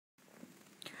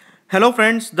Hello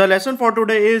friends, the lesson for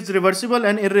today is reversible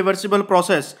and irreversible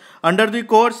process under the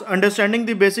course Understanding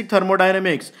the Basic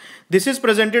Thermodynamics. This is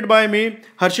presented by me,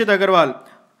 Harshit Agarwal.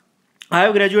 I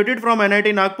have graduated from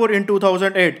NIT Nagpur in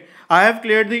 2008. I have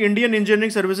cleared the Indian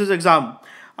Engineering Services exam.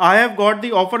 I have got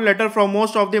the offer letter from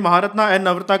most of the Maharatna and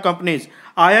Navratna companies.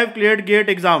 I have cleared GATE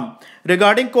exam.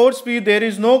 Regarding course fee, there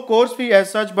is no course fee as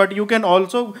such, but you can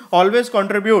also always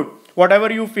contribute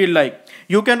whatever you feel like.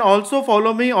 You can also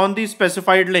follow me on the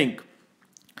specified link.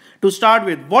 To start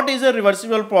with, what is a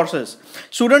reversible process?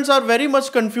 Students are very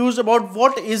much confused about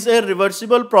what is a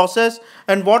reversible process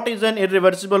and what is an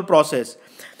irreversible process.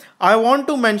 I want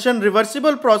to mention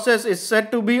reversible process is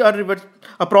said to be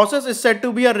a process is said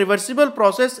to be a reversible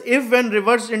process if when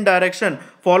reversed in direction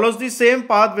follows the same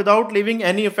path without leaving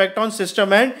any effect on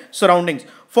system and surroundings.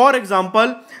 For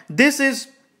example, this is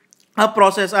a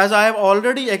process, as I have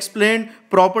already explained,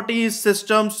 properties,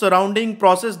 systems, surrounding,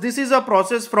 process. This is a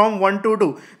process from 1 to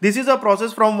 2. This is a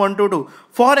process from 1 to 2.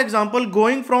 For example,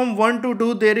 going from 1 to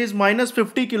 2, there is minus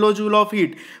 50 kilojoule of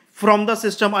heat from the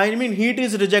system. I mean, heat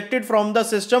is rejected from the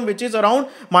system, which is around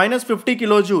minus 50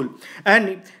 kilojoule.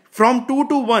 And from 2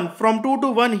 to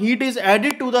 1, heat is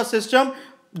added to the system,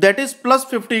 that is plus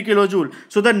 50 kilojoule.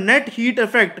 So the net heat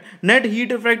effect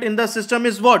in the system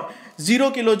is what?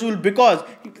 0 kilojoule, because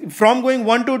from going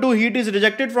 1 to 2, heat is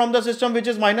rejected from the system, which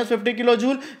is minus 50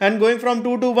 kilojoule, and going from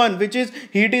 2 to 1, which is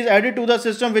heat is added to the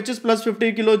system, which is plus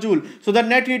 50 kilojoule. So the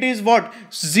net heat is what?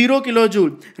 0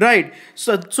 kilojoule, right?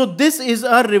 So this is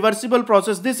a reversible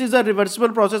process. This is a reversible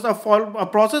process. A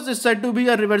process is said to be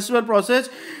a reversible process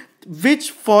which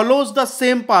follows the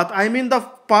same path. I mean, the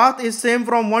path is same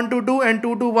from 1 to 2 and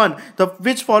 2 to 1,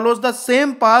 which follows the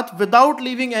same path without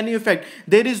leaving any effect.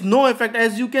 There is no effect.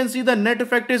 As you can see, the net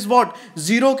effect is what?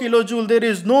 0 kilojoule. There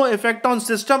is no effect on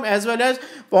system as well as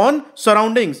on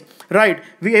surroundings, right?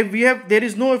 There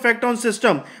is no effect on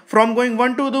system. From going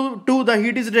 1 to 2, the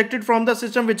heat is rejected from the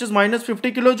system, which is minus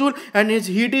 50 kilojoule, and its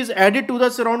heat is added to the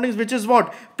surroundings, which is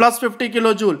what? Plus 50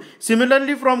 kilojoule.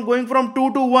 Similarly, from going from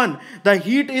 2 to 1, the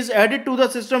heat is added to the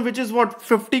system, which is what?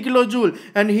 50 kilojoule,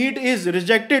 and heat is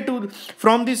rejected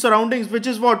from the surroundings, which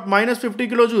is what? Minus 50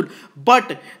 kilojoule.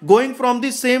 But going from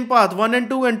the same path 1 and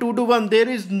 2 and 2 to 1, there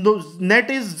is no net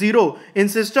is 0 in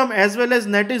system as well as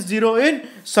net is 0 in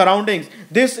surroundings.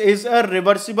 This is a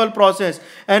reversible process,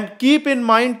 and keep in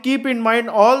mind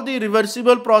all the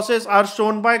reversible process are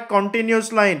shown by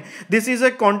continuous line. This is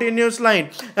a continuous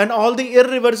line, and all the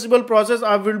irreversible process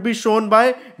will be shown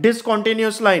by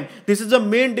discontinuous line. This is the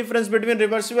main difference between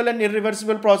reversible and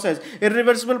irreversible process.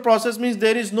 Irreversible process means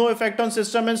there is no effect on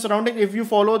system and surrounding if you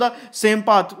follow the same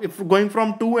path, if going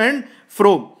from to and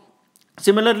fro.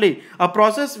 Similarly, a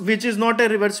process which is not a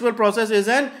reversible process is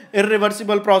an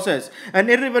irreversible process. An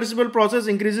irreversible process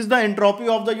increases the entropy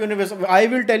of the universe. I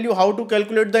will tell you how to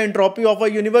calculate the entropy of a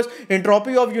universe.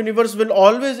 Entropy of universe will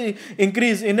always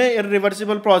increase in a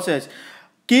irreversible process.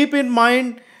 Keep in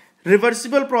mind,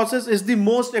 reversible process is the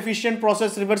most efficient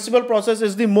process. Reversible process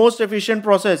is the most efficient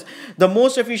process. The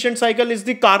most efficient cycle is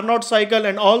the Carnot cycle,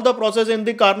 and all the processes in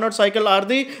the Carnot cycle are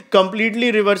the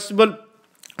completely reversible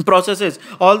processes.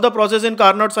 All the processes in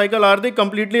Carnot cycle are the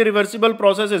completely reversible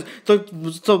processes.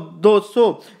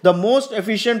 So the most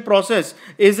efficient process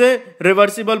is a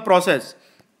reversible process,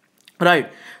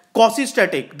 right?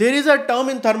 Quasi-static. There is a term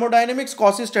in thermodynamics,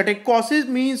 quasi-static. Quasi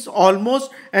means almost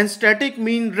and static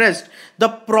means rest. The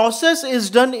process is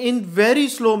done in very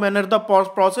slow manner. The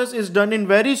process is done in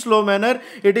very slow manner.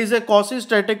 It is a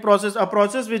quasi-static process. A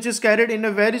process which is carried in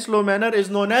a very slow manner is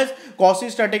known as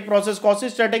quasi-static process.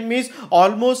 Quasi-static means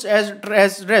almost as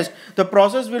rest. The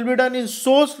process will be done in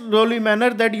so slowly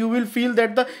manner that you will feel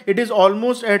that it is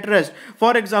almost at rest.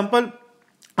 For example,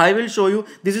 I will show you.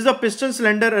 This is a piston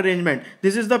cylinder arrangement.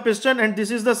 This is the piston and this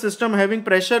is the system having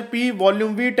pressure P,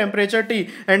 volume V, temperature T,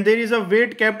 and there is a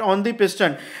weight kept on the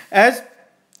piston.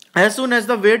 As soon as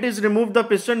the weight is removed, the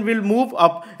piston will move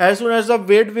up. As soon as the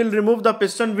weight will remove, the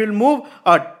piston will move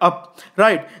up.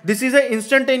 Right? This is an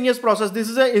instantaneous process. This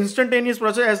is an instantaneous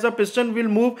process as the piston will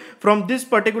move from this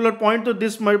particular point to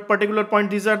this particular point.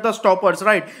 These are the stoppers.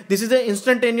 Right? This is an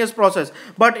instantaneous process.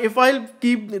 But if I'll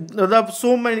keep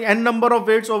so many n number of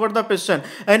weights over the piston,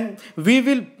 and we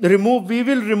will remove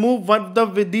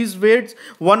these weights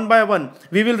one by one.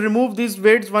 We will remove these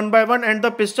weights one by one, and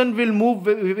the piston will move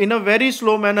in a very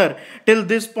slow manner till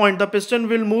this point. The piston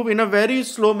will move in a very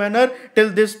slow manner till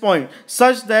this point,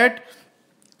 such that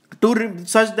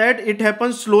such that it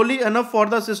happens slowly enough for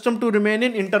the system to remain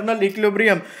in internal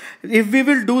equilibrium. If we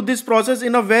will do this process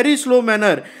in a very slow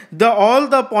manner, all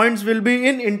the points will be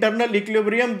in internal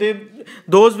equilibrium.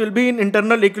 Those will be in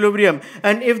internal equilibrium.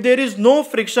 And if there is no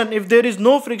friction,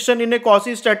 in a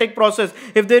quasi-static process,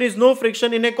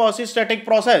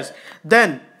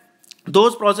 then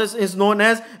those process is known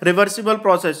as reversible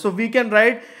process. So we can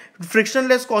write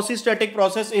frictionless quasi-static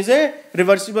process is a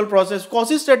reversible process.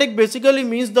 Quasi-static basically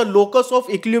means the locus of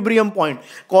equilibrium point.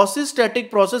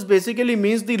 Quasi-static process basically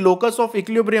means the locus of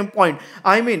equilibrium point.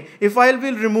 I mean, if I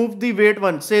will remove the weight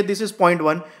 1, say this is point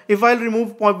 1. If I'll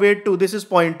remove weight 2, this is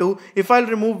point 2. If I'll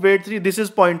remove weight 3, this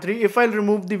is point 3. If I'll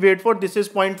remove the weight 4, this is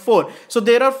point 4. So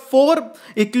there are 4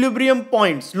 equilibrium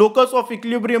points. Locus of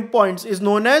equilibrium points is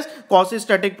known as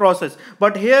quasi-static process.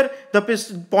 But here the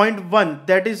point 1,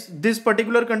 that is this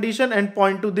particular condition, and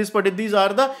point 2, these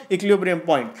are the equilibrium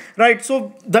point, right?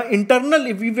 So the internal,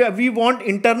 if we want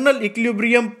internal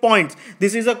equilibrium points,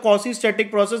 this is a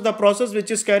quasi-static process. The process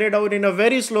which is carried out in a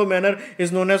very slow manner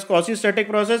is known as quasi-static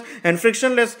process, and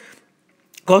frictionless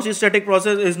quasi-static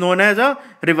process is known as a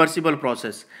reversible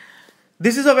process.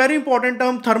 This is a very important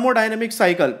term, thermodynamic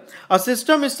cycle. A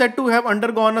system is said to have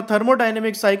undergone a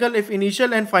thermodynamic cycle if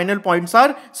initial and final points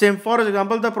are same. For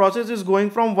example, the process is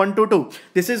going from 1 to 2.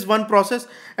 This is one process,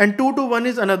 and 2 to 1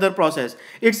 is another process.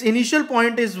 Its initial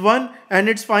point is 1 and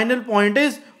its final point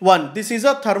is 1. This is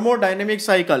a thermodynamic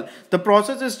cycle. The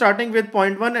process is starting with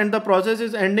point 1 and the process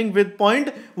is ending with point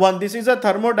 1. This is a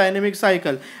thermodynamic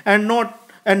cycle. And note,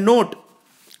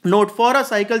 for a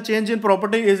cycle, change in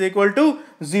property is equal to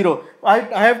 0. I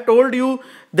have told you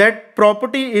that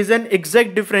property is an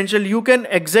exact differential. You can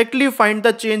exactly find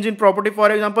the change in property.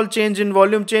 For example, change in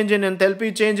volume, change in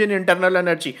enthalpy, change in internal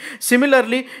energy.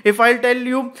 Similarly, if I tell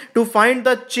you to find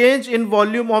the change in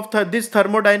volume of this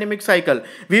thermodynamic cycle,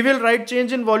 we will write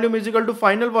change in volume is equal to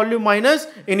final volume minus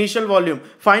initial volume.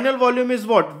 Final volume is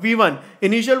what? V1.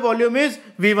 Initial volume is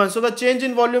V1. So the change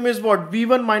in volume is what?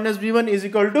 V1 minus V1 is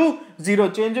equal to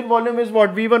 0. Change in volume is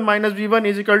what? V1 minus V1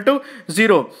 is equal to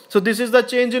 0. So this is the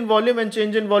change in volume, and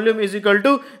change in volume is equal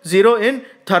to 0 in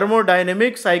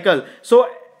thermodynamic cycle. So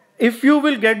if you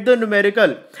will get the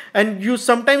numerical, and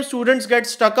sometimes students get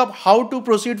stuck up how to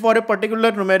proceed for a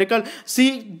particular numerical,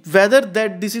 see whether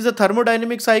that this is a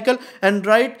thermodynamic cycle, and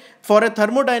write for a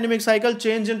thermodynamic cycle,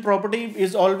 change in property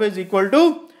is always equal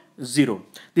to 0.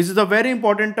 This is a very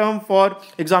important term for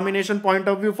examination point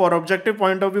of view, for objective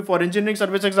point of view, for engineering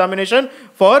service examination,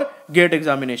 for GATE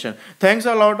examination. Thanks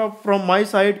a lot from my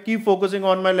side. Keep focusing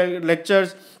on my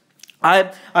lectures.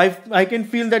 I can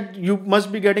feel that you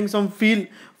must be getting some feel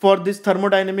for this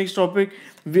thermodynamics topic.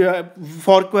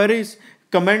 For queries,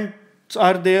 comments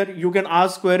are there. You can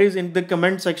ask queries in the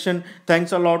comment section.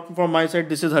 Thanks a lot from my side.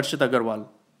 This is Harshit Agarwal.